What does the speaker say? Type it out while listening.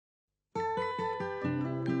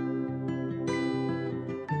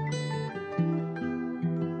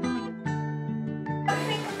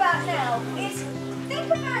now is think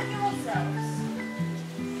about yourselves.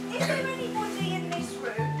 Is there anybody in this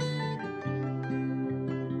room?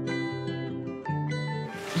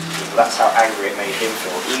 That's how angry it made him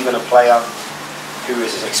feel. Even a player who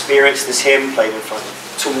is as experienced as him played in front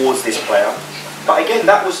towards this player. But again,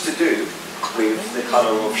 that was to do with the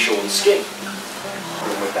colour of Sean's skin.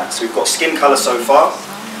 With that. So we've got skin colour so far,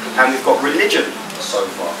 and we've got religion so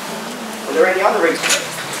far. Are there any other examples?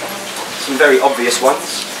 Some very obvious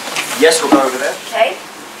ones. Yes, we'll go over there. Okay.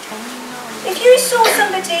 If you saw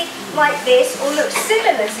somebody like this or look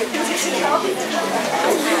similar to this,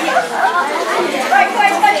 right,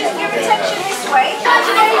 guys, I just give attention this way.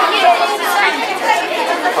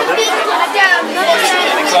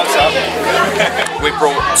 We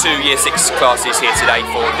brought 2 Year 6 classes here today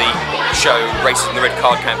for the show Racism the Red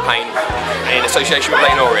Card campaign in association with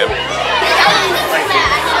Leyton Orient.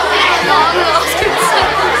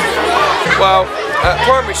 Well, at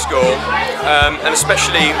primary school, and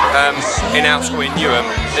especially in our school in Newham,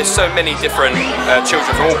 there's so many different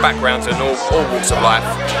children from all backgrounds and all walks of life.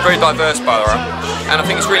 Very diverse borough, and I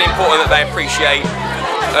think it's really important that they appreciate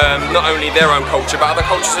not only their own culture but other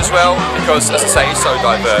cultures as well, because as I say, it's so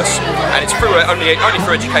diverse, and it's through only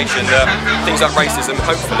through education that things like racism,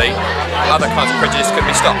 hopefully other kinds of prejudice, can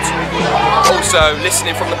be stopped. Also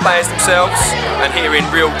listening from the players themselves and hearing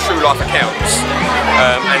real true life accounts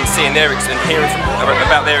and seeing their and hearing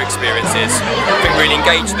about their experiences, I think really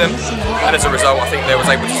engaged them, and as a result I think they was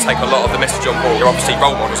able to take a lot of the message on board. They're obviously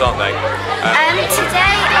role models, aren't they?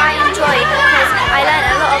 Today I enjoyed because I learned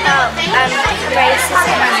a lot about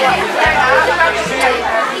racism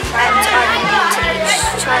and what